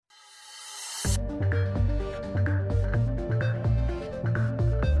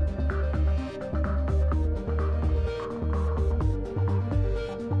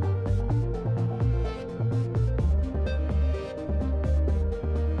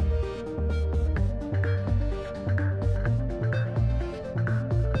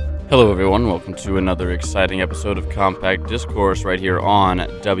Hello, everyone. Welcome to another exciting episode of Compact Discourse right here on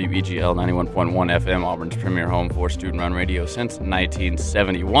WEGL 91.1 FM, Auburn's premier home for student-run radio since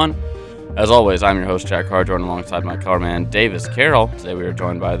 1971. As always, I'm your host, Jack Harjourn, alongside my colorman, Davis Carroll. Today we are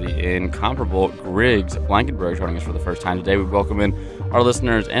joined by the incomparable Griggs Blankenberg, joining us for the first time today. We welcome in our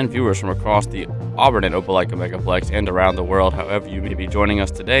listeners and viewers from across the Auburn and Opelika Megaplex and around the world, however you may be joining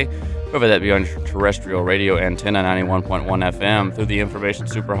us today, whether that be on your terrestrial radio antenna 91.1 FM, through the information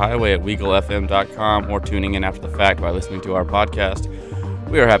superhighway at WeagleFM.com, or tuning in after the fact by listening to our podcast.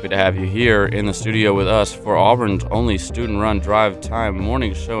 We are happy to have you here in the studio with us for Auburn's only student-run drive time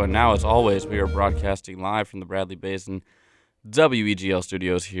morning show. And now, as always, we are broadcasting live from the Bradley Basin WEGL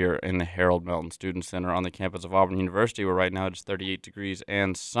studios here in the Harold Melton Student Center on the campus of Auburn University, where right now it is 38 degrees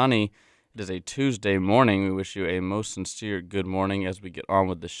and sunny. It is a Tuesday morning. We wish you a most sincere good morning as we get on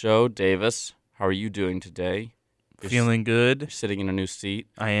with the show. Davis, how are you doing today? Feeling good. You're sitting in a new seat.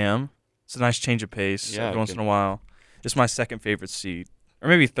 I am. It's a nice change of pace every once in a while. It's my second favorite seat. Or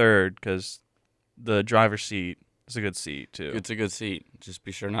maybe third, because the driver's seat is a good seat, too. It's a good seat. Just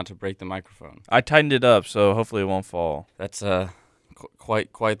be sure not to break the microphone. I tightened it up, so hopefully it won't fall. That's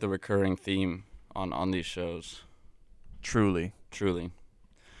quite the recurring theme on these shows. Truly.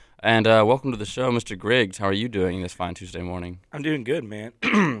 And welcome to the show, Mr. Griggs. How are you doing this fine Tuesday morning? I'm doing good, man.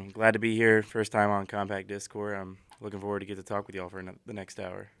 Glad to be here. First time on Compact Discourse. I'm looking forward to get to talk with y'all for the next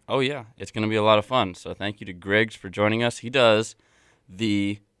hour. Oh, yeah. It's going to be a lot of fun. So thank you to Griggs for joining us. He does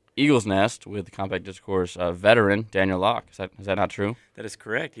the Eagle's Nest with the Compact Discourse veteran, Daniel Locke. Is that not true? That is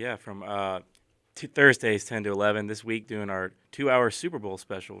correct, yeah. From Thursdays, 10 to 11. This week, doing our 2-hour Super Bowl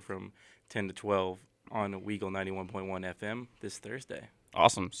special from 10 to 12 on Weagle 91.1 FM this Thursday.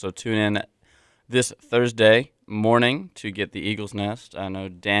 Awesome. So tune in this Thursday morning to get the Eagle's Nest. I know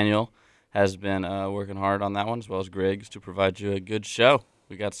Daniel has been working hard on that one, as well as Griggs, to provide you a good show.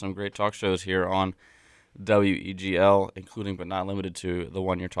 We got some great talk shows here on WEGL, including but not limited to the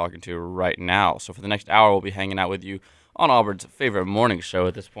one you're talking to right now. So for the next hour, we'll be hanging out with you on Auburn's favorite morning show.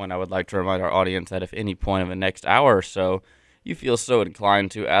 At this point, I would like to remind our audience that if any point of the next hour or so you feel so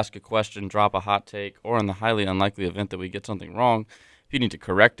inclined to ask a question, drop a hot take, or in the highly unlikely event that we get something wrong, if you need to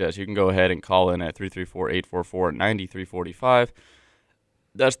correct us, you can go ahead and call in at 334-844-9345.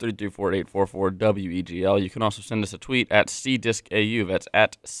 That's 334-844-WEGL. You can also send us a tweet at CDiscAU. That's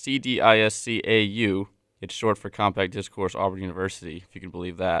at CDISCAU. It's short for Compact Discourse Auburn University, if you can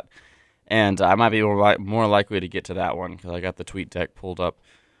believe that. And I might be more likely to get to that one because I got the tweet deck pulled up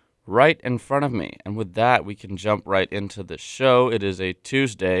right in front of me. And with that, we can jump right into the show. It is a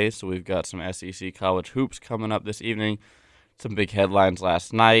Tuesday, so we've got some SEC college hoops coming up this evening. Some big headlines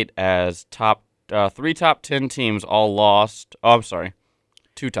last night as three top 10 teams all lost. Oh, I'm sorry.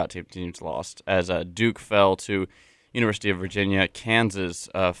 Two top 10 teams lost as Duke fell to University of Virginia, Kansas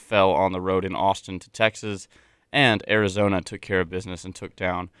fell on the road in Austin to Texas, and Arizona took care of business and took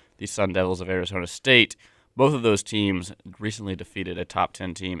down the Sun Devils of Arizona State. Both of those teams recently defeated a top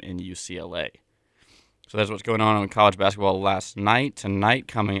 10 team in UCLA. So that's what's going on in college basketball last night. Tonight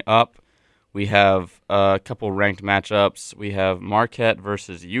coming up, we have a couple ranked matchups. We have Marquette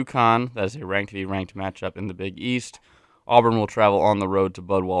versus UConn. That is a ranked v. ranked matchup in the Big East. Auburn will travel on the road to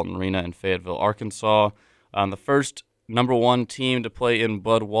Bud Walton Arena in Fayetteville, Arkansas. The first number one team to play in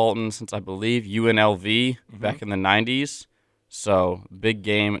Bud Walton since, I believe, UNLV back in the 90s. So, big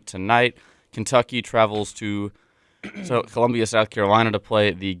game tonight. Kentucky travels to Columbia, South Carolina to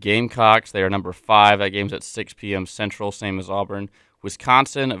play the Gamecocks. They are number 5. That game's at 6 p.m. Central, same as Auburn.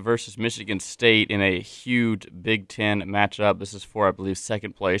 Wisconsin versus Michigan State in a huge Big Ten matchup. This is for, I believe,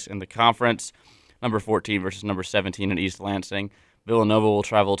 second place in the conference. Number 14 versus number 17 in East Lansing. Villanova will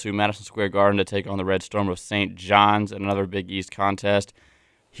travel to Madison Square Garden to take on the Red Storm of St. John's in another Big East contest.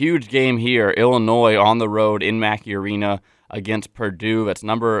 Huge game here. Illinois on the road in Mackey Arena against Purdue. That's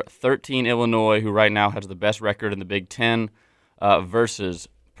number 13 Illinois, who right now has the best record in the Big Ten, versus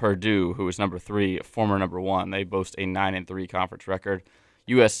Purdue, who is number 3, former number 1. They boast a 9-3 conference record.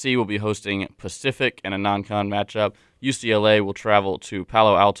 USC will be hosting Pacific in a non-con matchup. UCLA will travel to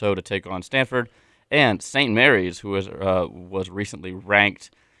Palo Alto to take on Stanford. And St. Mary's, who was recently ranked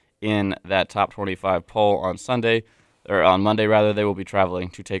in that top 25 poll on Monday, they will be traveling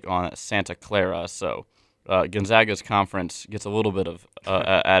to take on Santa Clara. So Gonzaga's conference gets a little bit of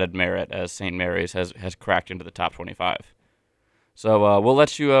added merit as St. Mary's has cracked into the top 25. So we'll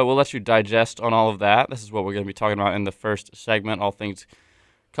let you digest on all of that. This is what we're going to be talking about in the first segment, all things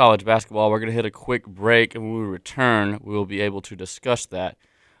college basketball. We're going to hit a quick break, and when we return, we will be able to discuss that.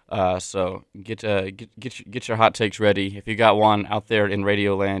 So get your hot takes ready. If you got one out there in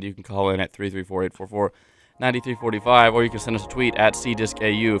Radio Land, you can call in at 334-844-9345. 9345, or you can send us a tweet at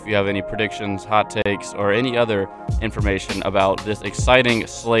CDiscAU if you have any predictions, hot takes, or any other information about this exciting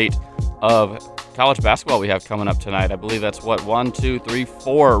slate of college basketball we have coming up tonight. I believe that's 1, 2, 3,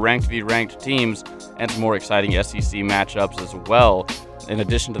 4 ranked v. ranked teams, and some more exciting SEC matchups as well. In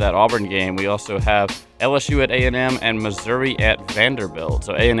addition to that Auburn game, we also have LSU at A&M and Missouri at Vanderbilt.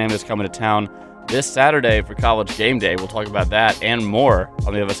 So A&M is coming to town this Saturday for College Game Day. We'll talk about that and more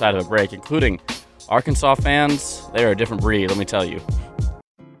on the other side of the break, including Arkansas fans. They're a different breed, let me tell you.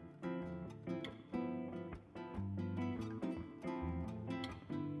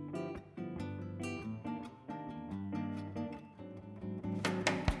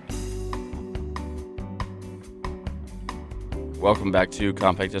 Welcome back to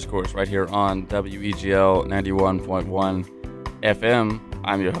Compact Discourse right here on WEGL 91.1 FM.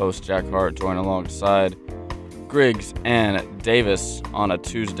 I'm your host, Jack Hart, joined alongside Griggs and Davis on a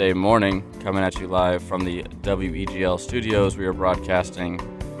Tuesday morning, coming at you live from the WEGL studios. We are broadcasting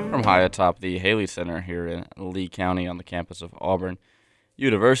from high atop the Haley Center here in Lee County on the campus of Auburn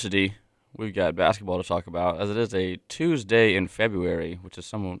University. We've got basketball to talk about, as it is a Tuesday in February, which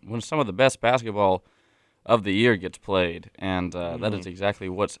is when some of the best basketball of the year gets played, and that is exactly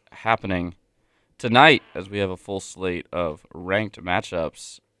what's happening tonight, as we have a full slate of ranked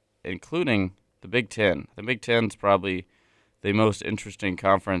matchups, including the Big Ten. The Big Ten's probably the most interesting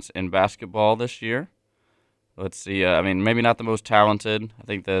conference in basketball this year. Let's see. Maybe not the most talented. I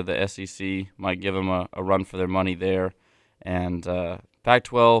think the SEC might give them a run for their money there, and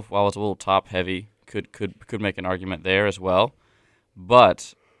Pac-12, while it's a little top-heavy, could make an argument there as well.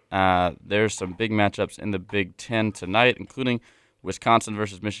 But there's some big matchups in the Big Ten tonight, including Wisconsin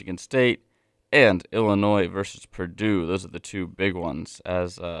versus Michigan State and Illinois versus Purdue. Those are the two big ones,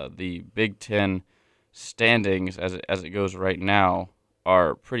 as the Big Ten standings, as it goes right now,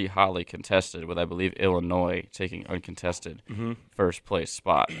 are pretty hotly contested, with, I believe, Illinois taking uncontested first place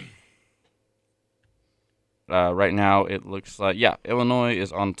spot. Right now, it looks like, Illinois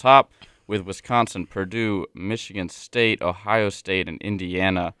is on top, with Wisconsin, Purdue, Michigan State, Ohio State, and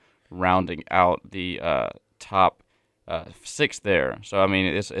Indiana rounding out the top 6 there. So,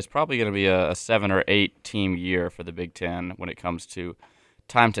 it's probably going to be a 7 or 8 team year for the Big Ten when it comes to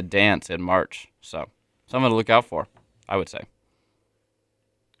time to dance in March. So, something to look out for, I would say.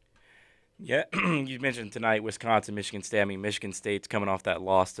 Yeah, you mentioned tonight Wisconsin, Michigan State. Michigan State's coming off that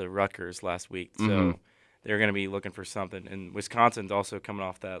loss to Rutgers last week, so they're going to be looking for something. And Wisconsin's also coming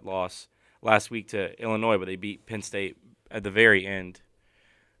off that loss last week to Illinois, but they beat Penn State at the very end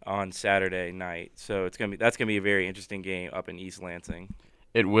on Saturday night. So that's going to be a very interesting game up in East Lansing.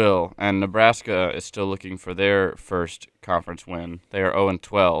 It will, and Nebraska is still looking for their first conference win. They are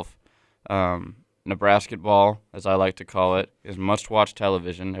 0-12. Nebraska ball, as I like to call it, is must-watch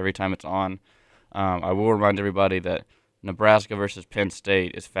television every time it's on. I will remind everybody that Nebraska versus Penn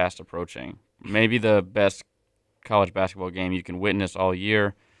State is fast approaching. Maybe the best college basketball game you can witness all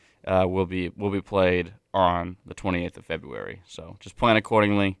year will be played on the 28th of February. So just plan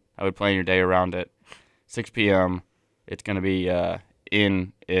accordingly. I would plan your day around it. 6 p.m. It's going to be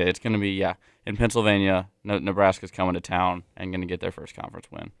in Pennsylvania. Nebraska's coming to town and going to get their first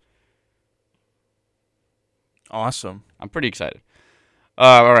conference win. Awesome. I'm pretty excited.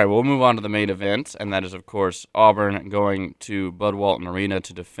 All right, we'll move on to the main event, and that is, of course, Auburn going to Bud Walton Arena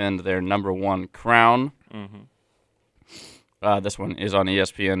to defend their number 1 crown. This one is on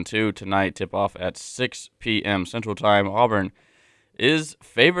ESPN2 tonight, tip-off at 6 p.m. Central Time. Auburn is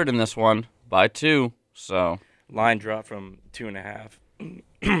favored in this one by 2. So line dropped from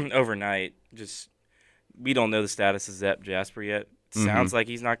 2.5 overnight. We don't know the status of Zep Jasper yet. Sounds like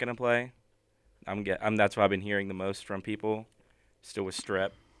he's not going to play. That's what I've been hearing the most from people. Still with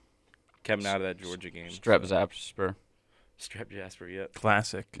strep. Kept him out of that Georgia game. Strep Jasper. Strep Jasper, yep.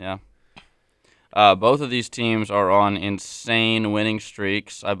 Classic. Yeah. Both of these teams are on insane winning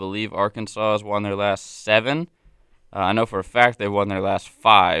streaks. I believe Arkansas has won their last 7. I know for a fact they won their last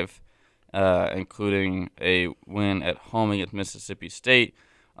 5, including a win at home against Mississippi State.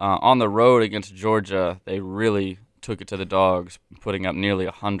 On the road against Georgia, they really took it to the Dogs, putting up nearly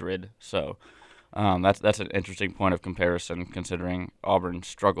 100. So that's an interesting point of comparison, considering Auburn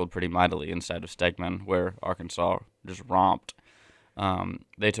struggled pretty mightily inside of Stegman, where Arkansas just romped.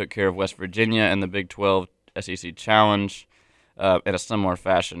 They took care of West Virginia in the Big 12 SEC Challenge in a similar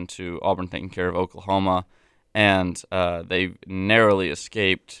fashion to Auburn taking care of Oklahoma, and they narrowly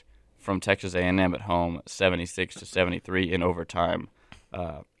escaped from Texas A&M at home, 76-73 in overtime,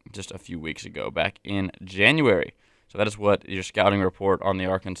 just a few weeks ago, back in January. So that is what your scouting report on the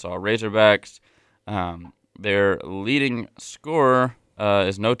Arkansas Razorbacks. Their leading scorer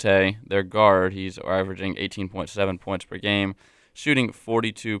is Note, their guard. He's averaging 18.7 points per game, shooting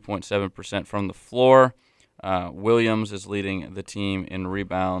 42.7% from the floor. Williams is leading the team in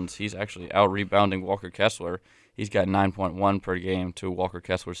rebounds. He's actually out-rebounding Walker Kessler. He's got 9.1 per game to Walker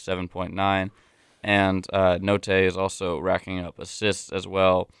Kessler's 7.9. And Note is also racking up assists as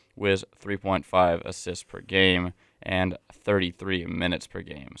well with 3.5 assists per game and 33 minutes per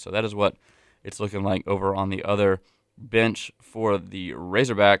game. So that is what it's looking like over on the other bench for the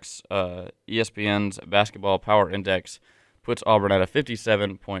Razorbacks. ESPN's Basketball Power Index puts Auburn at a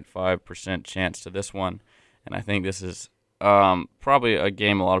 57.5% chance to this one. And I think this is probably a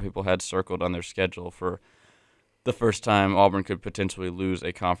game a lot of people had circled on their schedule for the first time Auburn could potentially lose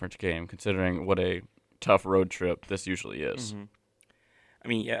a conference game, considering what a tough road trip this usually is. Mm-hmm. I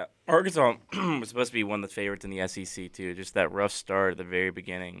mean, yeah, Arkansas was supposed to be one of the favorites in the SEC, too. Just that rough start at the very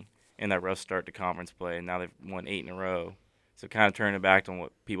beginning and that rough start to conference play, and now they've won 8 in a row. So kind of turning back on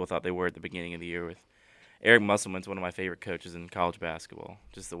what people thought they were at the beginning of the year with Eric Musselman's one of my favorite coaches in college basketball,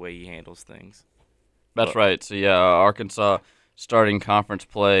 just the way he handles things. That's right. So, yeah, Arkansas starting conference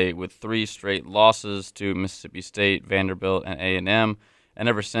play with 3 straight losses to Mississippi State, Vanderbilt, and A&M. And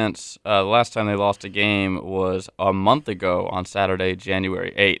ever since, the last time they lost a game was a month ago on Saturday,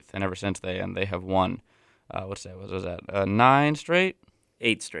 January 8th. And ever since then, they have won, what's that? Was that 9 straight?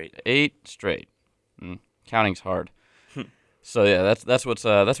 8 straight. 8 straight. Counting's hard. So yeah, that's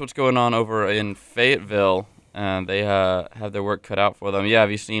what's going on over in Fayetteville, and they have their work cut out for them. Yeah,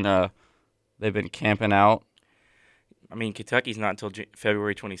 have you seen? They've been camping out. I mean, Kentucky's not until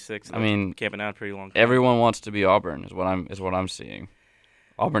February 26th. I mean, camping out a pretty long time. Everyone wants to be Auburn, is what I'm seeing.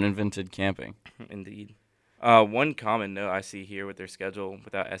 Auburn invented camping. Indeed. One common note I see here with their schedule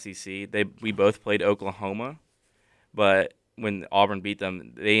without SEC, we both played Oklahoma, but when Auburn beat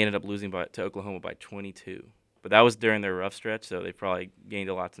them, they ended up losing to Oklahoma by 22. But that was during their rough stretch, so they probably gained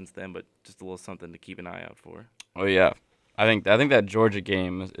a lot since then. But just a little something to keep an eye out for. Oh yeah, I think that Georgia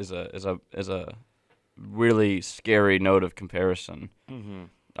game is a really scary note of comparison. Mm-hmm.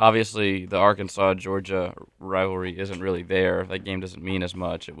 Obviously, the Arkansas-Georgia rivalry isn't really there. That game doesn't mean as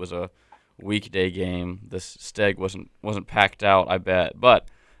much. It was a weekday game. This Steg wasn't packed out, I bet. But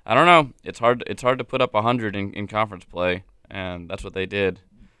I don't know. It's hard to put up 100 in conference play, and that's what they did.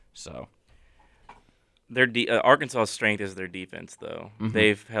 So. Their Arkansas's strength is their defense, though. Mm-hmm.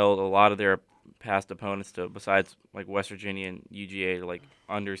 They've held a lot of their past opponents to, besides like West Virginia and UGA, to like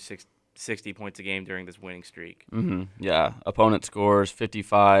under 60 points a game during this winning streak. Mm-hmm. Yeah, opponent scores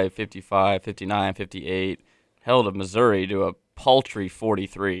 55, 55, 59, 58. Held of Missouri to a paltry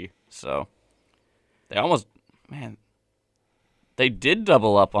 43. So they did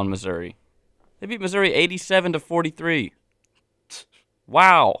double up on Missouri. They beat Missouri 87-43.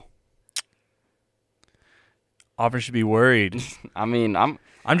 Wow. Auburn should be worried. I mean, I'm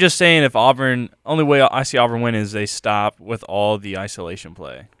just saying, if Auburn, only way I see Auburn win is they stop with all the isolation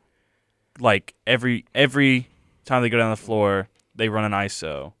play. Like every time they go down the floor, they run an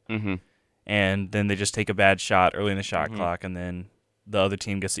ISO, and then they just take a bad shot early in the shot clock, and then the other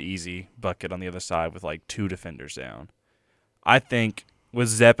team gets the easy bucket on the other side with like 2 defenders down. I think with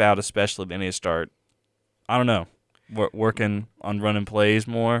Zepp out especially, they need to start, I don't know, working on running plays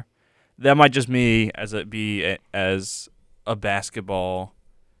more. That might just me as a basketball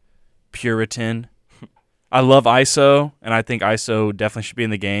Puritan. I love ISO, and I think ISO definitely should be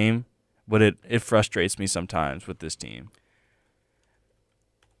in the game, but it frustrates me sometimes with this team.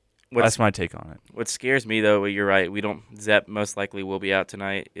 That's my take on it. What scares me, though, you're right, Zepp most likely will be out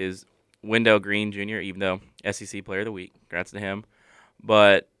tonight, is Wendell Green Jr., even though SEC Player of the Week. Congrats to him.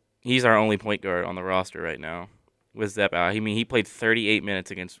 But he's our only point guard on the roster right now. With Zepp out, he played 38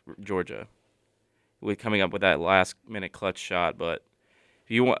 minutes against Georgia, with coming up with that last-minute clutch shot. But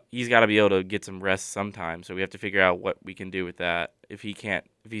he's got to be able to get some rest sometime. So we have to figure out what we can do with that. If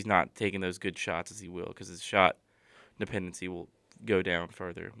he's not taking those good shots as he will, because his shot dependency will go down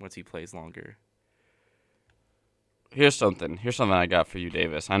further once he plays longer. Here's something I got for you,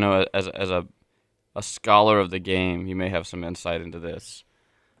 Davis. I know as a scholar of the game, you may have some insight into this.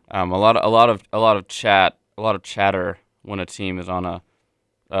 A lot of chatter when a team is on a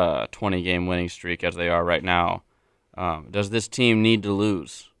 20-game winning streak, as they are right now. Does this team need to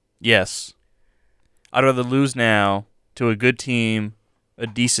lose? Yes. I'd rather lose now to a good team, a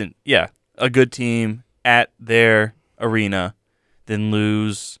good team at their arena, than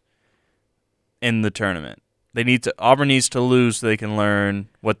lose in the tournament. Auburn needs to lose so they can learn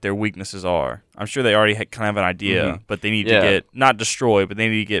what their weaknesses are. I'm sure they already kind of have an idea, but they need to get, not destroyed, but they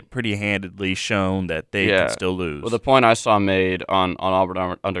need to get pretty handedly shown that they can still lose. Well, the point I saw made on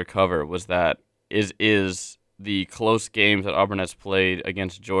Auburn Undercover was that is the close games that Auburn has played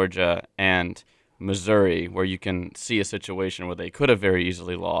against Georgia and Missouri, where you can see a situation where they could have very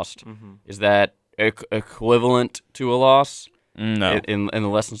easily lost. Is that equivalent to a loss? No. In the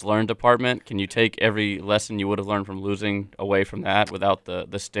lessons learned department, can you take every lesson you would have learned from losing away from that without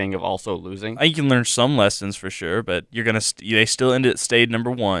the sting of also losing? You can learn some lessons for sure, but you're gonna they still stayed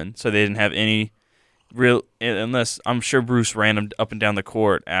number one, so they didn't have any real, unless I'm sure Bruce ran them up and down the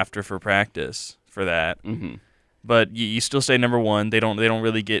court after for practice for that. Mm-hmm. But you still stay number one. They don't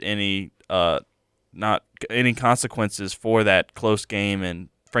really get any not any consequences for that close game, and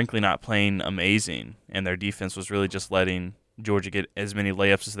frankly not playing amazing. And their defense was really just letting Georgia get as many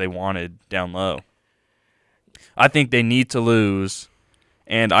layups as they wanted down low. I think they need to lose,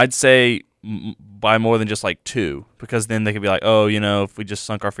 and I'd say by more than just like 2, because then they could be like, oh, if we just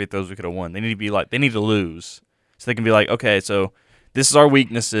sunk our free throws, we could have won. They need to lose, so they can be like, okay, so this is our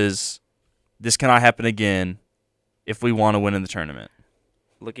weaknesses. This cannot happen again if we want to win in the tournament.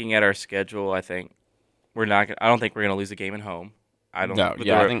 Looking at our schedule, I think I don't think we're gonna lose a game at home. I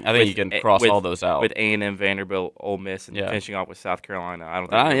think you can cross all those out with A&M, Vanderbilt, Ole Miss, and finishing off with South Carolina.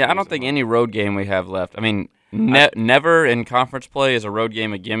 I don't think any road game we have left. I mean, never in conference play is a road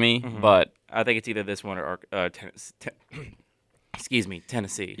game a gimme, but I think it's either this one or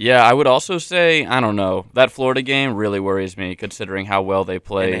Tennessee. Yeah, I would also say, I don't know, that Florida game really worries me considering how well they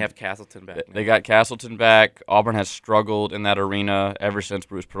played. And they have Castleton back. They got Castleton back. Auburn has struggled in that arena ever since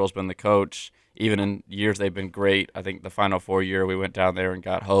Bruce Pearl's been the coach. Even in years they've been great. I think the Final Four year we went down there and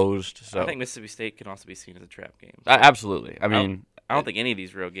got hosed. So I think Mississippi State can also be seen as a trap game. So absolutely. I mean, I don't think any of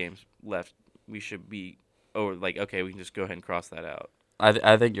these road games left we should be okay, we can just go ahead and cross that out.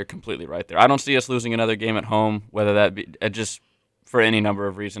 I think you're completely right there. I don't see us losing another game at home, whether that be just for any number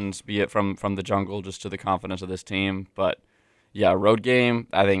of reasons, be it from the jungle just to the confidence of this team. But, yeah, road game,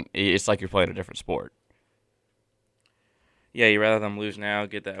 I think it's like you're playing a different sport. Yeah, you rather them lose now,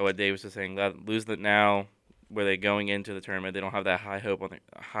 get that, what Davis was saying, lose it now where they're going into the tournament. They don't have that high hope,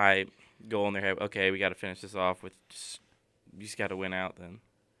 high goal in their head. Okay, we got to finish this off with you just got to win out then.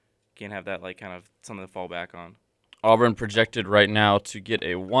 Can't have that kind of something to fall back on. Auburn projected right now to get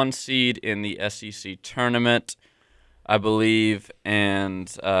a 1 seed in the SEC tournament, I believe, and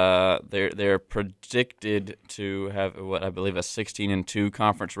they're predicted to have what I believe a 16-2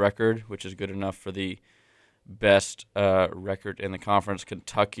 conference record, which is good enough for the best record in the conference.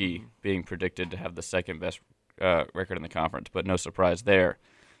 Kentucky being predicted to have the second best record in the conference, but no surprise there.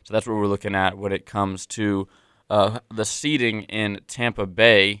 So that's what we're looking at when it comes to the seeding in Tampa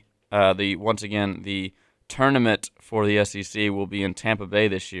Bay. The tournament for the SEC will be in Tampa Bay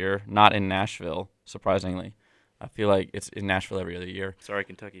this year, not in Nashville, surprisingly. I feel like it's in Nashville every other year. Sorry,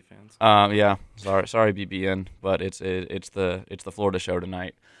 Kentucky fans. Yeah, sorry, BBN, but it's the Florida show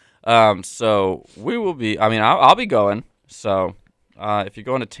tonight. So we will be. I mean, I'll be going. So if you're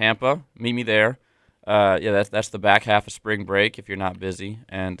going to Tampa, meet me there. That's the back half of spring break if you're not busy.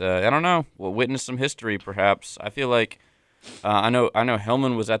 And I don't know, we'll witness some history perhaps. I feel like I know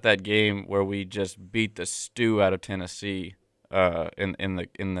Hillman was at that game where we just beat the stew out of Tennessee in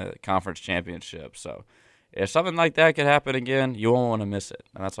the conference championship. So if something like that could happen again, you won't want to miss it.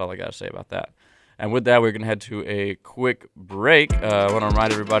 And that's all I got to say about that. And with that, we're going to head to a quick break. I want to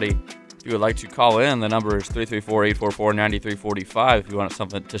remind everybody, if you would like to call in, the number is 334-844-9345 if you want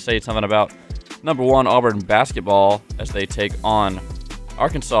something to say something about number 1 Auburn basketball as they take on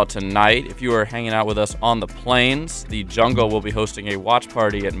Arkansas tonight. If you are hanging out with us on the Plains, the Jungle will be hosting a watch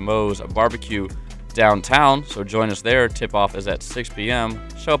party at Moe's Barbecue downtown, so join us there. Tip-off is at 6 p.m.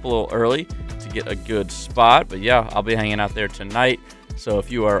 Show up a little early to get a good spot. But yeah, I'll be hanging out there tonight. So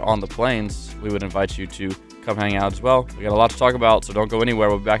if you are on the Plains, we would invite you to come hang out as well. We got a lot to talk about, so don't go anywhere.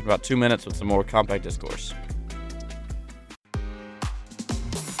 We'll be back in about 2 minutes with some more Compact Discourse.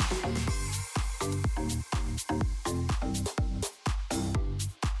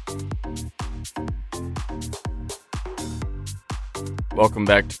 Welcome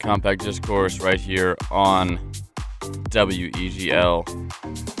back to Compact Discourse right here on WEGL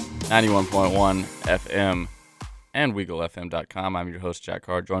 91.1 FM and WeagleFM.com. I'm your host, Jack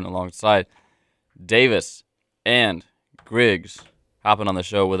Hard, joined alongside Davis and Griggs, hopping on the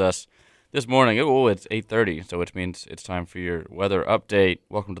show with us this morning. Oh, it's 8:30, so which means it's time for your weather update.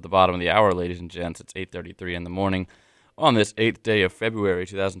 Welcome to the bottom of the hour, ladies and gents. It's 8:33 in the morning on this 8th day of February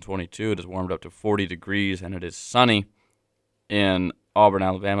 2022. It has warmed up to 40 degrees, and it is sunny in Auburn,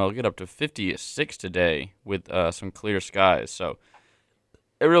 Alabama. It'll get up to 56 today with some clear skies. So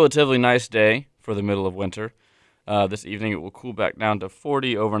a relatively nice day for the middle of winter. This evening it will cool back down to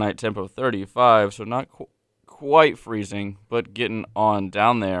 40, overnight temp of 35, so not quite freezing, but getting on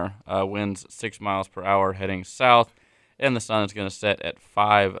down there. Winds 6 miles per hour heading south, and the sun is going to set at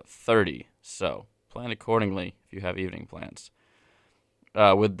 5:30. So plan accordingly if you have evening plans.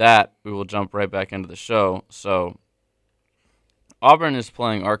 With that, we will jump right back into the show. So Auburn is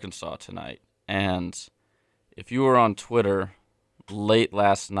playing Arkansas tonight, and if you were on Twitter late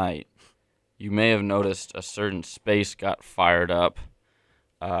last night, you may have noticed a certain space got fired up,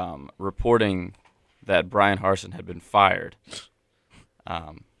 reporting that Brian Harsin had been fired.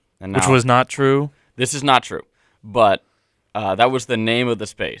 And now, Which was not true. This is not true, but that was the name of the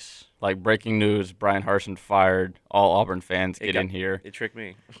space. Like, breaking news, Brian Harsin fired, all Auburn fans get in here. It tricked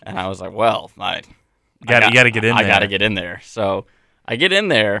me. And I was like, well, you got to get in there. I got to get in there. So I get in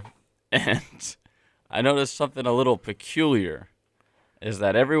there, and I noticed something a little peculiar, is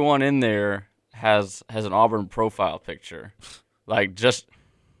that everyone in there has an Auburn profile picture. Like, just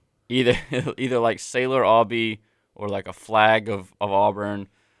either like Sailor Aubie or like a flag of Auburn.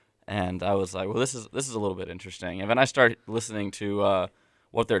 And I was like, well, this is a little bit interesting. And then I start listening to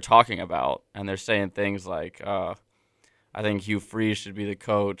what they're talking about, and they're saying things like, I think Hugh Freeze should be the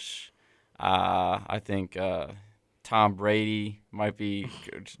coach. I think Tom Brady might be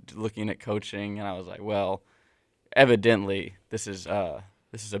looking at coaching. And I was like, well, evidently this is a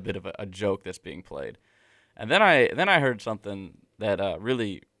bit of a joke that's being played. And then I heard something that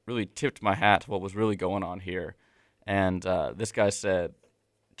really tipped my hat to what was really going on here. And this guy said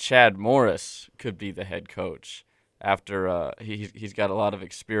Chad Morris could be the head coach after he's got a lot of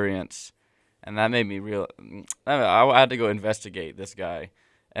experience, and that made me I had to go investigate this guy,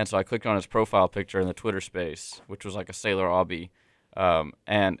 and so I clicked on his profile picture in the Twitter space, which was like a Sailor Aubie,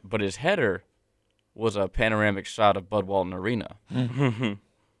 but his header was a panoramic shot of Bud Walton Arena.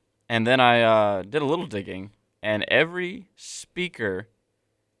 And then I did a little digging, and every speaker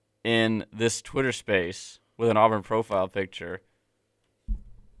in this Twitter space with an Auburn profile picture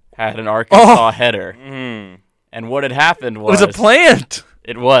had an Arkansas header. And what had happened was... It was a plant.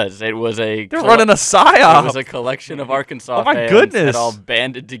 It was. It was a... They're running a psyop. It was a collection of Arkansas my fans goodness. that all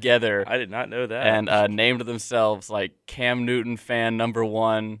banded together. I did not know that. And named themselves like Cam Newton fan number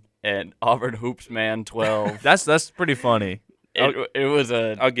 1 and Auburn Hoops man 12. That's pretty funny. It was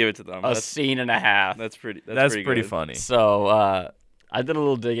I'll give it to them. A scene and a half. That's pretty pretty good. funny. So I did a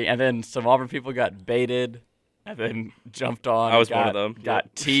little digging, and then some Auburn people got baited and then jumped on. I was one of them. They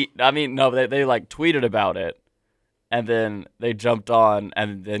like tweeted about it, and then they jumped on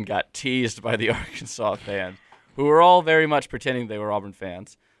and then got teased by the Arkansas fans, who were all very much pretending they were Auburn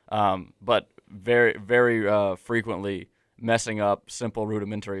fans, but very, very frequently messing up simple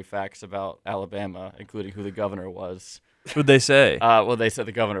rudimentary facts about Alabama, including who the governor was. Who'd they say? Well, they said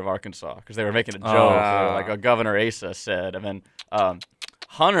the governor of Arkansas because they were making a joke. They were like, Governor Asa said, and then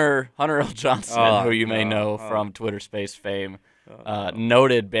Hunter L. Johnson, who you may know from Twitter Space fame,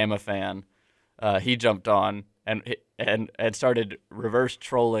 noted Bama fan, he jumped on and started reverse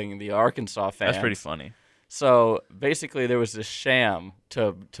trolling the Arkansas fans. That's pretty funny. So basically, there was this sham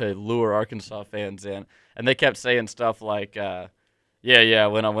to lure Arkansas fans in, and they kept saying stuff like, when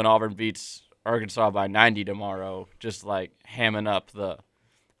Auburn beats Arkansas by 90 tomorrow, just like hamming up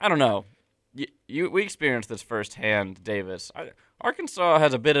I don't know. We experienced this firsthand, Davis. Arkansas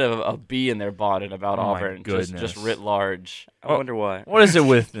has a bit of a bee in their bonnet about Auburn, just writ large. I wonder why. What is it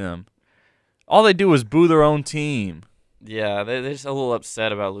with them? All they do is boo their own team. Yeah, they're just a little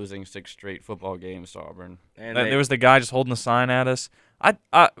upset about losing 6 straight football games to Auburn. And there was the guy just holding a sign at us.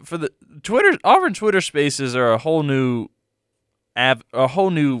 For the Auburn Twitter Spaces are a whole new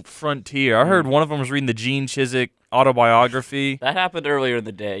frontier. I heard one of them was reading the Gene Chizik autobiography. That happened earlier in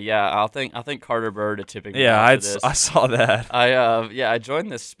the day. Yeah, I think Carter Bird a tipping. Yeah, I saw that. I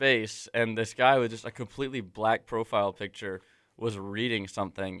joined this space, and this guy with just a completely black profile picture was reading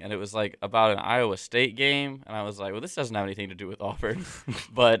something, and it was like about an Iowa State game, and I was like, well, this doesn't have anything to do with Auburn.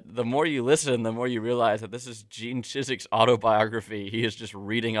 But the more you listen, the more you realize that this is Gene Chizik's autobiography. He is just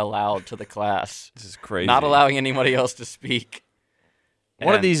reading aloud to the class. This is crazy. Not allowing anybody else to speak.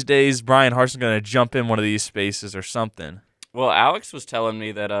 One of these days, Brian Harson's going to jump in one of these spaces or something. Well, Alex was telling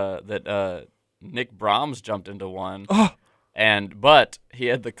me that Nick Brahms jumped into one. Oh. But he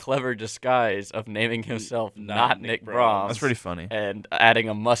had the clever disguise of naming himself not Nick Brahms. That's pretty funny. And adding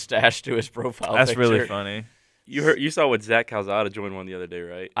a mustache to his profile That's picture. really funny. You saw what Zach Calzada joined one the other day,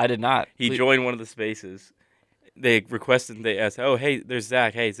 right? I did not. He joined one of the spaces. They requested, they asked, oh, hey, there's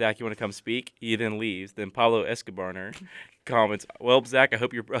Zach. Hey, Zach, you want to come speak? He then leaves. Then Pablo Escobar comments, well, Zach, I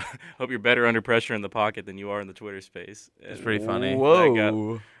hope you're better under pressure in the pocket than you are in the Twitter space. That's pretty funny. Whoa. That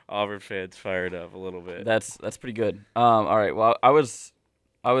got Auburn fans fired up a little bit. That's pretty good. All right, well, I was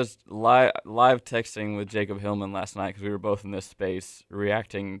live texting with Jacob Hillman last night because we were both in this space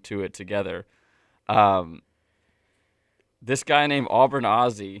reacting to it together. This guy named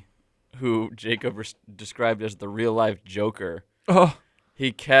AubyOzzy, who Jacob described as the real life Joker,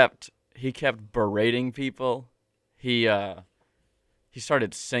 he kept berating people. He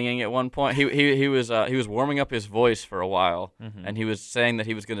started singing at one point. He was warming up his voice for a while, and he was saying that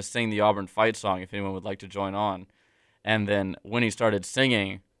he was going to sing the Auburn fight song if anyone would like to join on. And then when he started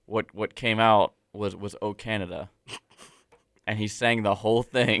singing, what came out was "Oh Canada," and he sang the whole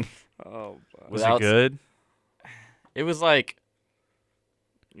thing. Oh, was it good? It was like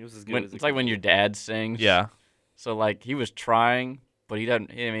it was as good as it's like when your dad sings. Yeah. So like he was trying, but he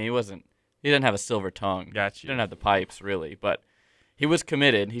doesn't. I mean, he didn't have a silver tongue. Gotcha. He didn't have the pipes really, but he was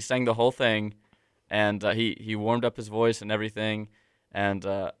committed. He sang the whole thing, and he warmed up his voice and everything. And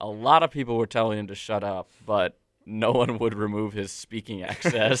a lot of people were telling him to shut up, but no one would remove his speaking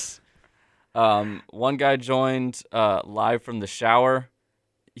access. One guy joined live from the shower.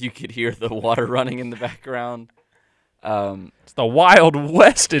 You could hear the water running in the background. It's the Wild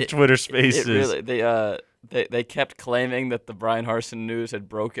West in Twitter Spaces. It really, they kept claiming that the Brian Harsin news had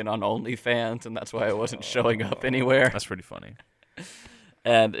broken on OnlyFans, and that's why it wasn't showing up anywhere. That's pretty funny.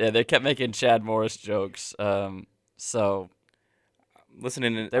 And they kept making Chad Morris jokes. So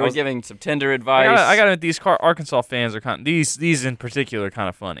listening, they were giving some Tinder advice. I got to admit, these Arkansas fans are these in particular kind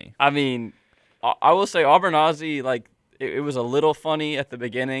of funny. I mean, I will say AubyOzzy, like it was a little funny at the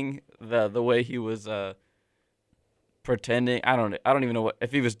beginning, the way he was pretending. I don't even know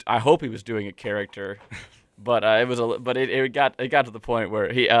if he was. I hope he was doing a character, but it got to the point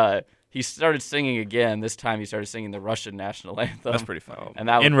where he started singing again. This time he started singing the Russian national anthem. That's pretty funny. And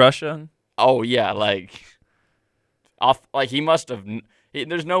that in Russia. Oh yeah, like he must have.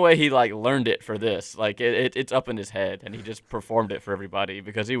 There's no way he like learned it for this. Like it's up in his head, and he just performed it for everybody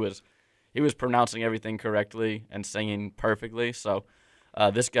because he was pronouncing everything correctly and singing perfectly. So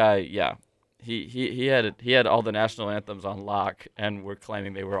this guy, yeah. He had all the national anthems on lock, and we're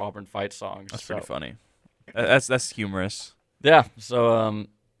claiming they were Auburn fight songs. That's pretty funny. That's humorous. Yeah. So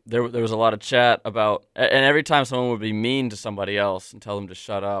there was a lot of chat about, and every time someone would be mean to somebody else and tell them to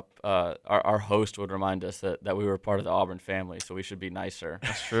shut up, our host would remind us that we were part of the Auburn family, so we should be nicer.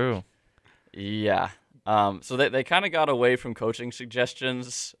 That's true. Yeah. So they kind of got away from coaching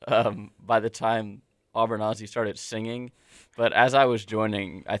suggestions by the time AubyOzzy started singing, but as I was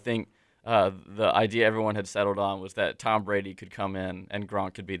joining, I think. The idea everyone had settled on was that Tom Brady could come in and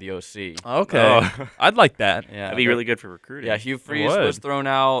Gronk could be the OC. Okay. I'd like that. Yeah, that'd be really good for recruiting. Yeah, Hugh Freeze was thrown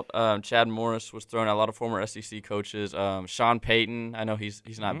out. Chad Morris was thrown out. A lot of former SEC coaches. Sean Payton, I know he's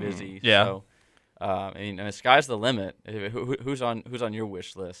not busy. Yeah. So, I mean, the sky's the limit. Who's on your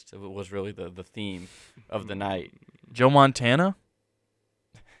wish list? It was really the theme of the night. Joe Montana?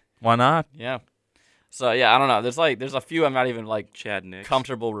 Why not? Yeah. So yeah, I don't know. There's a few I'm not even like Chad Nix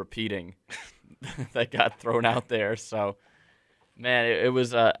comfortable repeating that got thrown out there. So man, it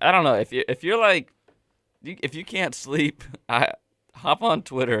was I don't know if you're like if you can't sleep, I hop on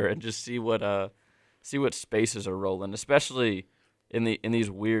Twitter and just see what spaces are rolling, especially in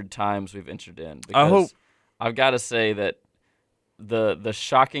these weird times we've entered in. Because I've got to say that the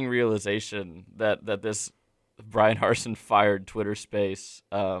shocking realization that this Brian Harsin fired Twitter space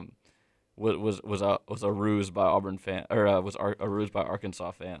was a ruse by Auburn fan was a ruse by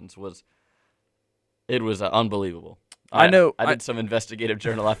Arkansas fans was unbelievable. I did some investigative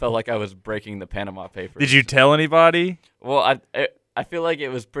journal. I felt like I was breaking the Panama Papers. Did you tell anybody? Well, I feel like it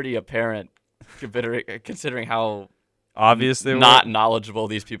was pretty apparent considering how obvious they were. Not knowledgeable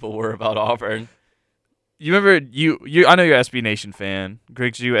these people were about Auburn. You remember you I know you're an SB Nation fan.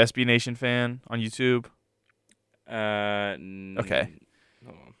 Griggs, you an SB Nation fan on YouTube? Okay.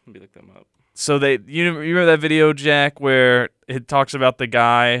 Hold on, let me look them up. So you remember that video, Jack, where it talks about the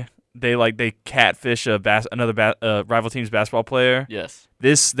guy they catfish another rival team's basketball player? Yes.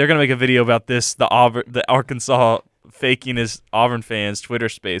 They're gonna make a video about this, the Arkansas faking his Auburn fans Twitter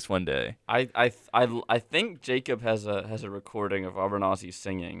space one day. I think Jacob has a recording of AubyOzzy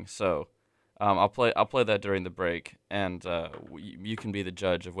singing. So I'll play that during the break, and you can be the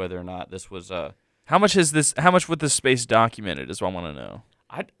judge of whether or not this was How much was this space documented is what I want to know.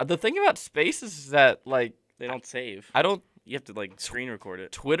 The thing about spaces is that like they don't save. You have to like screen record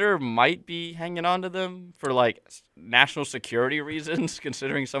it. Twitter might be hanging on to them for like national security reasons,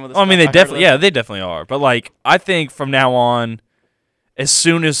 considering some of the. I mean, they definitely are. But like, I think from now on, as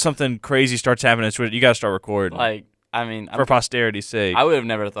soon as something crazy starts happening on Twitter, you gotta start recording. Like, I mean, for posterity's sake. I would have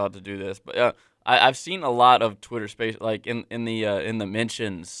never thought to do this, but I've seen a lot of Twitter space, like in the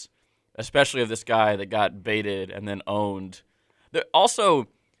mentions, especially of this guy that got baited and then owned Also,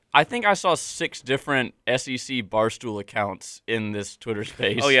 I think I saw 6 different SEC Barstool accounts in this Twitter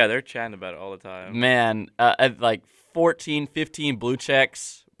space. Oh, yeah, they're chatting about it all the time. Man, at like 14, 15 blue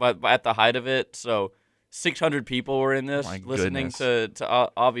checks at the height of it. So 600 people were in this listening to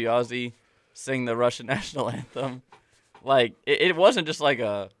AubyOzzy sing the Russian national anthem. Like, it wasn't just like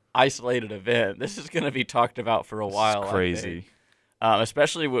a isolated event. This is going to be talked about for a while. It's crazy.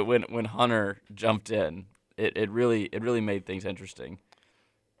 Especially when Hunter jumped in. It really made things interesting.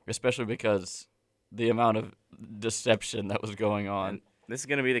 Especially because the amount of deception that was going on. And this is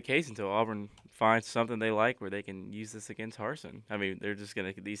going to be the case until Auburn finds something they like where they can use this against Harsin. I mean,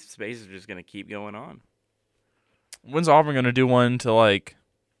 these spaces are just going to keep going on. When's Auburn going to do one to, like,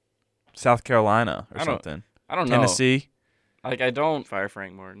 South Carolina or something? I don't know. Tennessee? Like, I don't fire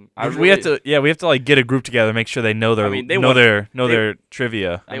Frank Martin. We have to like get a group together, make sure they know their their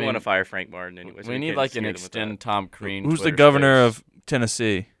trivia. They want to fire Frank Martin anyway. We need like an extend Tom Crean. Who's Twitter the governor space. of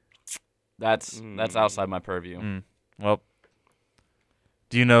Tennessee? That's outside my purview. Well,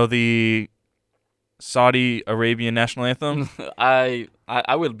 do you know the Saudi Arabian national anthem? I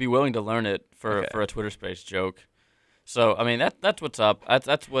would be willing to learn it for a Twitter space joke. So I mean that's what's up.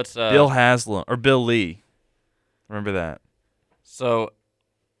 That's what's Bill Haslam or Bill Lee. Remember that. So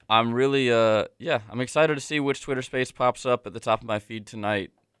I'm really I'm excited to see which Twitter space pops up at the top of my feed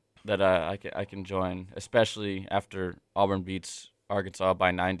tonight that I can join, especially after Auburn beats Arkansas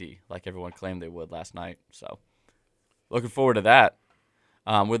by 90, like everyone claimed they would last night. So, looking forward to that.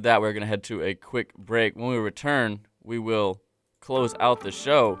 With that, we're going to head to a quick break. When we return, we will close out the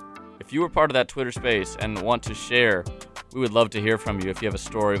show. If you were part of that Twitter space and want to share, we would love to hear from you. If you have a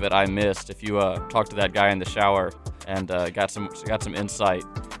story that I missed, if you talked to that guy in the shower and got some insight,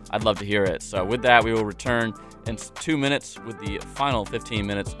 I'd love to hear it. So, with that, we will return in 2 minutes with the final 15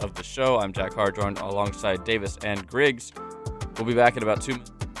 minutes of the show. I'm Jack Hart, joined alongside Davis and Griggs. We'll be back in about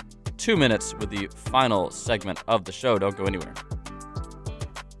 2 minutes with the final segment of the show. Don't go anywhere.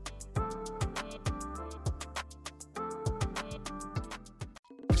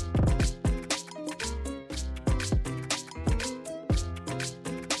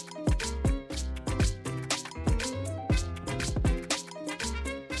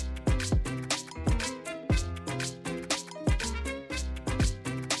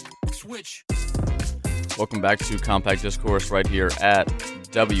 Welcome back to Compact Discourse right here at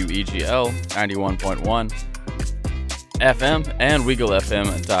WEGL 91.1 FM and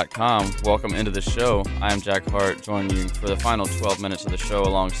WeagleFM.com. Welcome into the show. I'm Jack Hart, joining you for the final 12 minutes of the show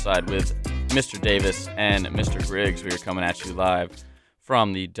alongside with Mr. Davis and Mr. Griggs. We are coming at you live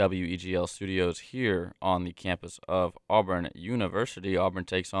from the WEGL studios here on the campus of Auburn University. Auburn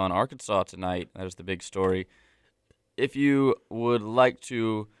takes on Arkansas tonight. That is the big story. If you would like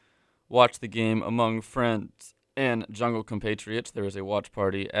to watch the game among friends and Jungle compatriots, there is a watch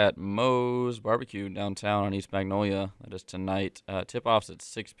party at Moe's Barbecue downtown on East Magnolia. That is tonight. Tip-off's at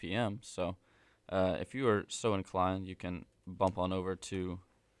 6 p.m. So if you are so inclined, you can bump on over to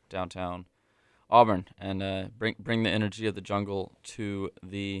downtown Auburn and bring the energy of the Jungle to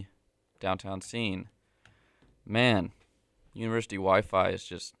the downtown scene. Man, university Wi-Fi is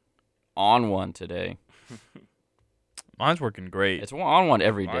just on one today. Mine's working great. It's on one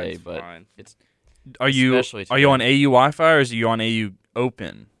every day, Mine's but fine. it's. Are you on AU Wi-Fi or is you on AU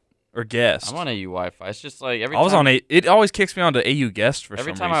Open or Guest? I'm on AU Wi-Fi. It's just like it always kicks me onto AU Guest for some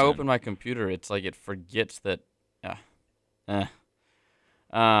reason. Every time I open my computer, it's like it forgets that. Yeah.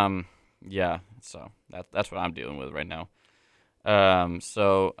 So that's what I'm dealing with right now. We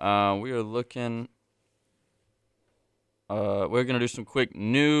are looking. We're gonna do some quick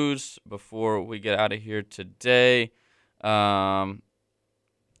news before we get out of here today.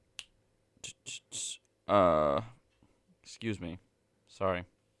 Excuse me. Sorry.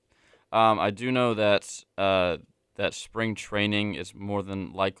 I do know that that spring training is more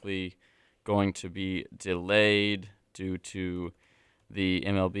than likely going to be delayed due to the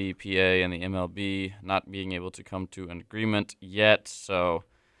MLB PA and the MLB not being able to come to an agreement yet. So,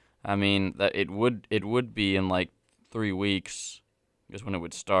 I mean, that it would be in like 3 weeks is when it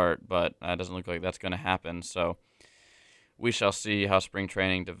would start, but it doesn't look like that's going to happen. So we shall see how spring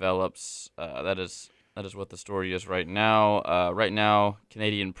training develops. That is what the story is right now. Right now,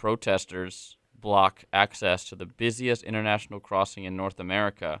 Canadian protesters block access to the busiest international crossing in North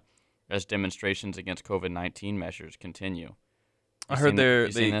America as demonstrations against COVID-19 measures continue. I heard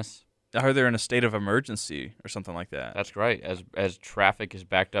you seen this? I heard they're in a state of emergency or something like that. That's right. As traffic is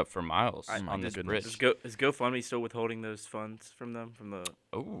backed up for miles on this goodness. bridge. Is GoFundMe still withholding those funds from them?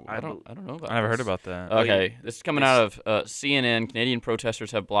 Oh, I don't know about I never this. heard about that. Okay, this is coming out of CNN. Canadian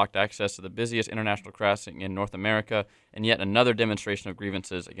protesters have blocked access to the busiest international crossing in North America, and yet another demonstration of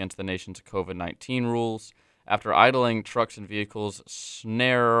grievances against the nation's COVID-19 rules. After idling, trucks and vehicles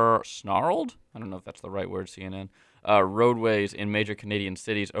snarled? I don't know if that's the right word, CNN. Roadways in major Canadian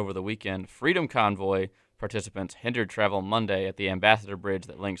cities over the weekend. Freedom Convoy participants hindered travel Monday at the Ambassador Bridge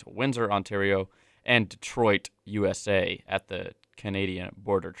that links Windsor, Ontario, and Detroit, USA, at the Canadian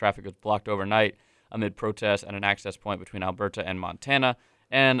border. Traffic was blocked overnight amid protests at an access point between Alberta and Montana,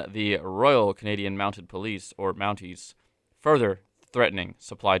 and the Royal Canadian Mounted Police, or Mounties, further threatening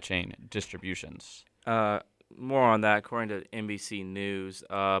supply chain distributions. More on that. According to NBC News,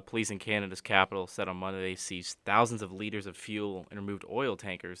 police in Canada's capital said on Monday they seized thousands of liters of fuel and removed oil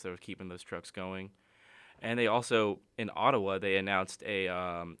tankers that were keeping those trucks going. And they also, in Ottawa, they announced a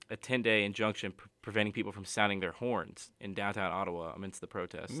 10-day injunction preventing people from sounding their horns in downtown Ottawa amidst the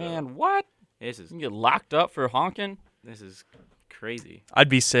protests. Man, what? This is You can get locked up for honking? this is crazy. I'd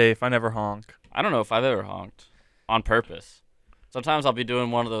be safe. I never honk. I don't know if I've ever honked on purpose. Sometimes I'll be doing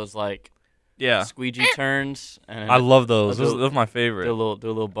one of those, like, Yeah. squeegee turns. And I love those. I'll do- Those are my favorite. do a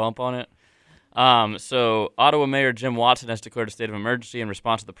little bump on it. So Ottawa Mayor Jim Watson has declared a state of emergency in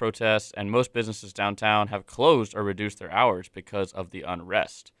response to the protests, and most businesses downtown have closed or reduced their hours because of the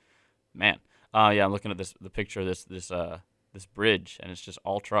unrest. Man, yeah, I'm looking at the picture of this bridge, and it's just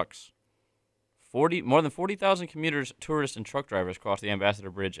all trucks. More than 40,000 commuters, tourists, and truck drivers cross the Ambassador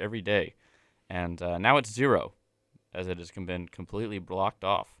Bridge every day, and now it's zero, as it has been completely blocked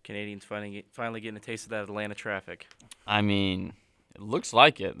off. Canadians finally getting a taste of that Atlanta traffic. I mean, it looks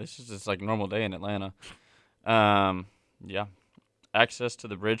like it. This is just like a normal day in Atlanta. Yeah. Access to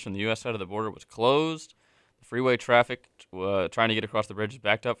the bridge from the U.S. side of the border was closed. The freeway traffic trying to get across the bridge is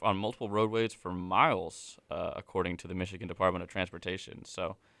backed up on multiple roadways for miles, according to the Michigan Department of Transportation.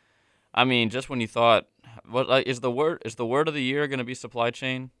 So, I mean, just when you thought, is the word of the year going to be supply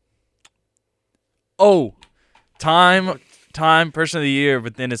chain? Oh, time person of the year,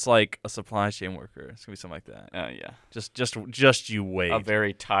 but then it's like a supply chain worker. It's gonna be something like that. Yeah. Just you wait. A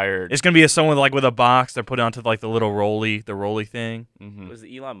very tired. It's gonna be someone like with a box they're putting onto like the little rolly thing. Mm-hmm. Was it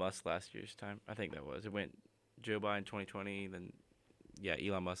Elon Musk last year's time? I think that was. It went Joe Biden 2020, then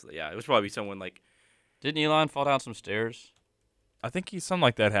Elon Musk. Yeah, it was probably someone like. Didn't Elon fall down some stairs? I think something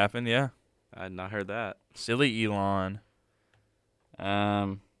like that happened. Yeah, I had not heard that. silly Elon.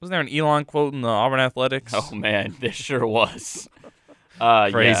 Um. Wasn't there an Elon quote in the Auburn Athletics? Oh man, there sure was.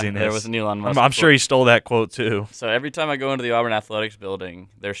 Craziness. Yeah, there was an Elon Musk. I'm sure he stole that quote too. So every time I go into the Auburn Athletics building,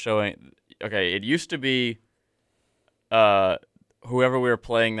 they're showing. Okay, it used to be, whoever we were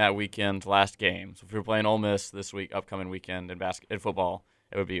playing that weekend, last game. So if we were playing Ole Miss this week, upcoming weekend in football,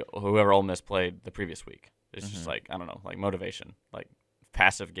 it would be whoever Ole Miss played the previous week. It's just like, I don't know, like motivation, like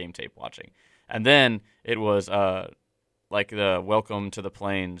passive game tape watching. And then it was like the Welcome to the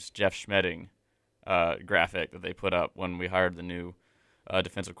Plains Jeff Schmedding graphic that they put up when we hired the new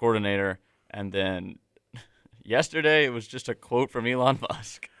defensive coordinator. And then yesterday it was just a quote from Elon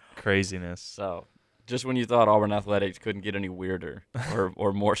Musk. Craziness. So just when you thought Auburn Athletics couldn't get any weirder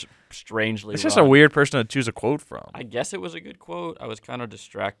or more strangely It's just run. a weird person to choose a quote from. I guess it was a good quote. I was kind of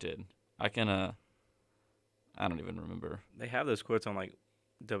distracted. I don't even remember. They have those quotes on like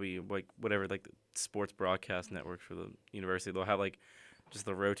whatever like the sports broadcast networks for the university. They'll have like just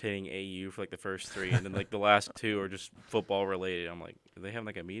the rotating AU for like the first three, and then like the last two are just football related. I'm like, do they have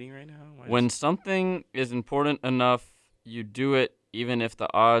like a meeting right now? When something is important enough, you do it even if the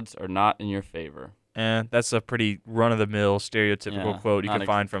odds are not in your favor. And that's a pretty run-of-the-mill, stereotypical Yeah, quote you not can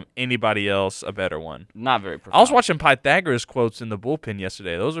find from anybody else, a better one. Not very profound. I was watching Pythagoras quotes in the bullpen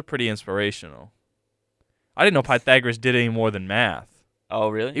yesterday. Those are pretty inspirational. I didn't know Pythagoras did any more than math. Oh,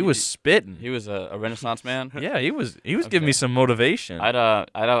 really? He was spitting. He was a Renaissance man. Yeah, he was giving me some motivation.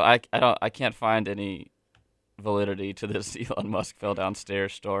 I can't find any validity to this Elon Musk fell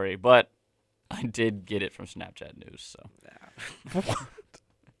downstairs story, but I did get it from Snapchat News. So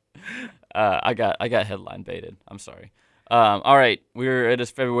I got headline baited. I'm sorry. All right, it is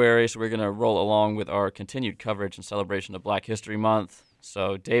February, so we're gonna roll along with our continued coverage and celebration of Black History Month.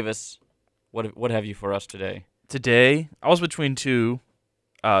 So Davis, what have you for us today? Today, I was between two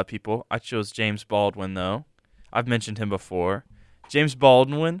people. I chose James Baldwin, though. I've mentioned him before. James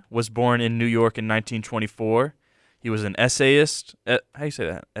Baldwin was born in New York in 1924. He was an essayist. How do you say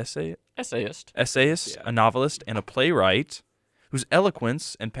that? Essayist, Yeah. A novelist, and a playwright whose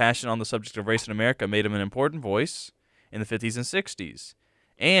eloquence and passion on the subject of race in America made him an important voice in the 50s and 60s.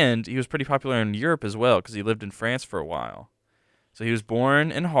 And he was pretty popular in Europe as well because he lived in France for a while. So he was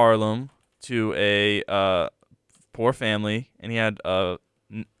born in Harlem to a poor family, and he had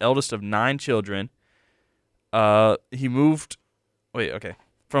eldest of 9 children. He moved.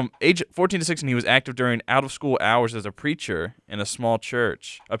 From age 14 to 16, he was active during out-of-school hours as a preacher in a small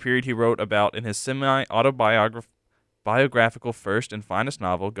church, a period he wrote about in his semi-autobiographical first and finest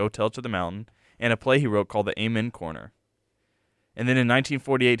novel, Go Tell It to the Mountain, and a play he wrote called The Amen Corner. And then in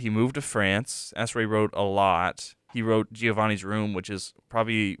 1948, he moved to France. That's where he wrote a lot. He wrote Giovanni's Room, which is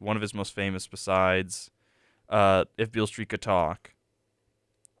probably one of his most famous besides If Beale Street Could Talk,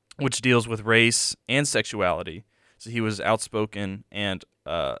 which deals with race and sexuality. So he was outspoken and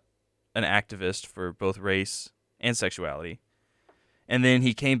an activist for both race and sexuality. And then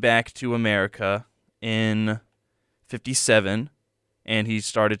he came back to America in 1957, and he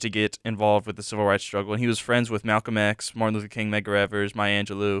started to get involved with the civil rights struggle. And he was friends with Malcolm X, Martin Luther King, Medgar Evers, Maya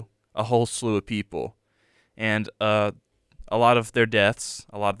Angelou, a whole slew of people. And a lot of their deaths,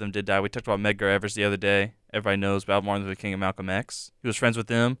 a lot of them did die. We talked about Medgar Evers the other day. Everybody knows about Martin Luther King and Malcolm X. He was friends with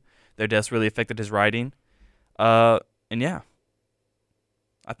them. Their deaths really affected his writing. And yeah,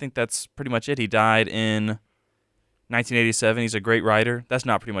 I think that's pretty much it. He died in 1987. He's a great writer. That's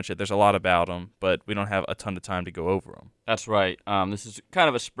not pretty much it. There's a lot about him, but we don't have a ton of time to go over them. That's right. This is kind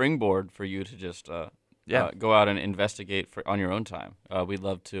of a springboard for you to just go out and investigate on your own time. We'd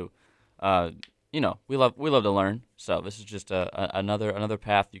love to, we love to learn. So this is just another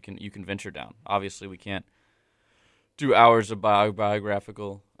path you can venture down. Obviously, we can't do hours of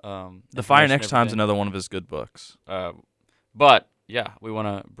biographical. The Fire Next Time's another one of his good books. But yeah, we want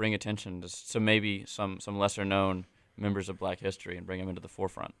to bring attention to maybe some lesser known members of Black history and bring them into the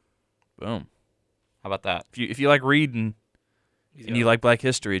forefront. Boom. How about that? If you like reading and you like Black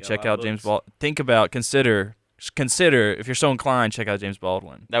history, check out James Baldwin. Consider if you're so inclined, check out James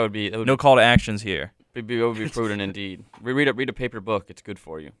Baldwin. That would be no call to actions here. It would be prudent indeed. Read a paper book. It's good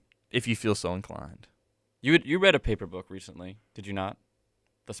for you if you feel so inclined. You read a paper book recently, did you not?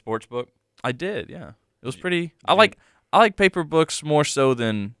 The sports book? I did, yeah. It was pretty. I like paper books more so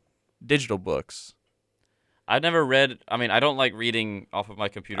than digital books. I've never read. I mean, I don't like reading off of my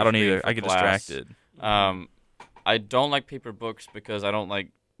computer. I don't either. I get class. distracted. I don't like paper books because I don't like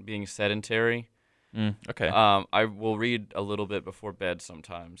being sedentary. Okay. I will read a little bit before bed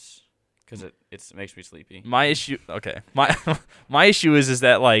sometimes because it makes me sleepy. My issue. Okay. My issue is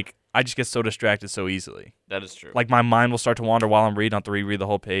that like I just get so distracted so easily. That is true. Like my mind will start to wander while I'm reading. I have to reread the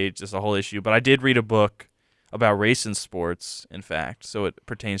whole page. It's a whole issue. But I did read a book about race in sports, in fact, so it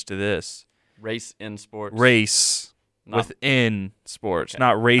pertains to this. Race in sports? Race within sports,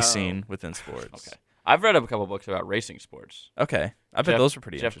 not racing within sports. Okay. I've read a couple books about racing sports. Okay. I bet those were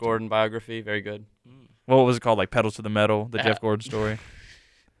pretty Jeff interesting. Gordon biography, very good. What was it called? Like Pedal to the Metal, the Jeff Gordon story?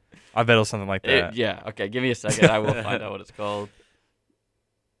 I bet it was something like that. Yeah, okay. Give me a second. I will find out what it's called.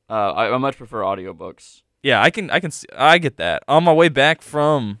 I much prefer audiobooks. Yeah, I get that. On my way back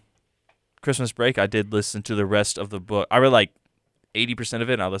from Christmas break, I did listen to the rest of the book. I read like 80% of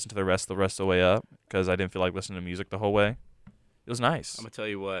it, and I listened to the rest of the way up because I didn't feel like listening to music the whole way. It was nice. I'm gonna tell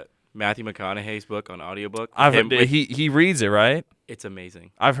you what, Matthew McConaughey's book on audiobook. He reads it, right? It's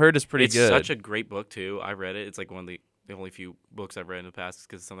amazing. I've heard it's pretty good. It's such a great book too. I read it. It's like one of the only few books I've read in the past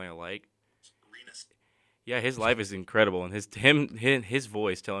because it's something I like. Yeah, his life is incredible, and his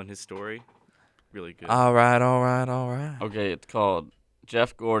voice telling his story, really good. All right. Okay, it's called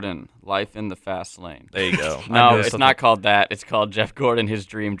Jeff Gordon, Life in the Fast Lane. There you go. No, it's not called that. It's called Jeff Gordon, His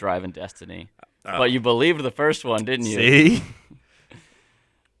Dream, Drive, and Destiny. But you believed the first one, didn't you? See?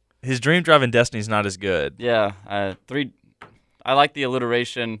 His Dream, Drive, and Destiny is not as good. Yeah, I like the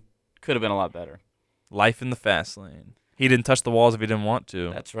alliteration. Could have been a lot better. Life in the Fast Lane. He didn't touch the walls if he didn't want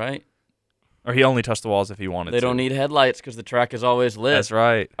to. That's right. Or he only touched the walls if he wanted to. They don't need headlights because the track is always lit. That's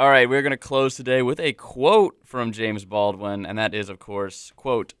right. All right, we're going to close today with a quote from James Baldwin, and that is, of course,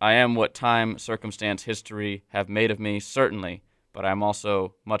 quote, "I am what time, circumstance, history have made of me, certainly, but I am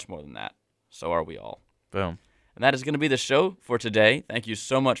also much more than that. So are we all." Boom. And that is going to be the show for today. Thank you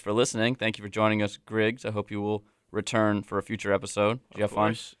so much for listening. Thank you for joining us, Griggs. I hope you will return for a future episode. Did you have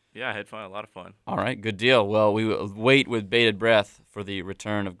fun? Yeah, I had fun. A lot of fun. All right, good deal. Well, we will wait with bated breath for the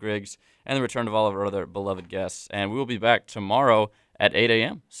return of Griggs and the return of all of our other beloved guests. And we will be back tomorrow at 8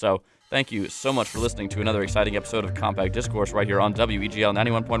 a.m. So thank you so much for listening to another exciting episode of Compact Discourse right here on WEGL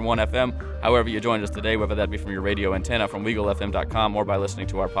 91.1 FM. However you joined us today, whether that be from your radio antenna, from WeagleFM.com, or by listening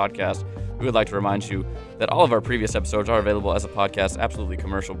to our podcast, We would like to remind you that all of our previous episodes are available as a podcast, absolutely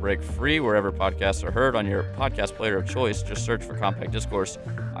commercial break free, wherever podcasts are heard on your podcast player of choice. Just search for Compact Discourse.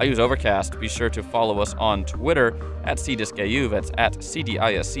 I use Overcast. Be sure to follow us on Twitter at CDiscAU. That's at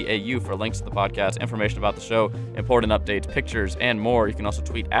CDISCAU for links to the podcast, information about the show, important updates, pictures, and more. You can also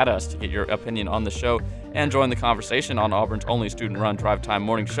tweet at us to get your opinion on the show and join the conversation on Auburn's only student-run drive time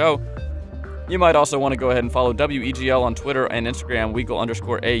morning show. You might also want to go ahead and follow WEGL on Twitter and Instagram,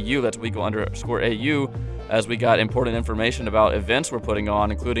 Weagle_AU. That's Weagle_AU, as we got important information about events we're putting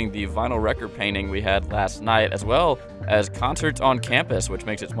on, including the vinyl record painting we had last night, as well as concerts on campus, which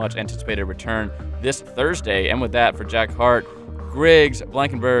makes its much anticipated return this Thursday. And with that, for Jack Hart, Griggs,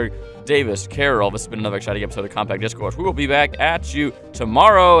 Blankenberg, Davis, Carroll, this has been another exciting episode of Compact Discourse. We will be back at you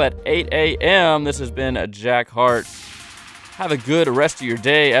tomorrow at 8 a.m. This has been Jack Hart. Have a good rest of your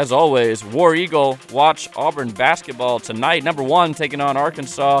day. As always, War Eagle, watch Auburn basketball tonight. Number 1 taking on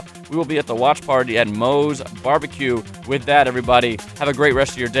Arkansas. We will be at the watch party at Moe's Barbecue. With that, everybody, have a great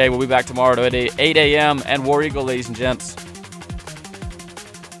rest of your day. We'll be back tomorrow at 8 a.m. and War Eagle, ladies and gents.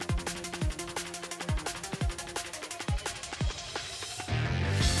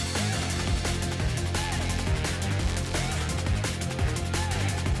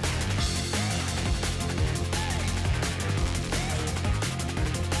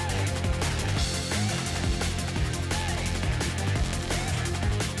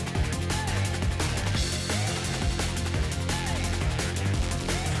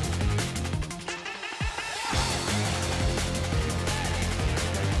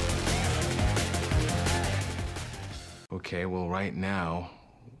 Okay, well, right now,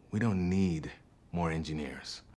 we don't need more engineers.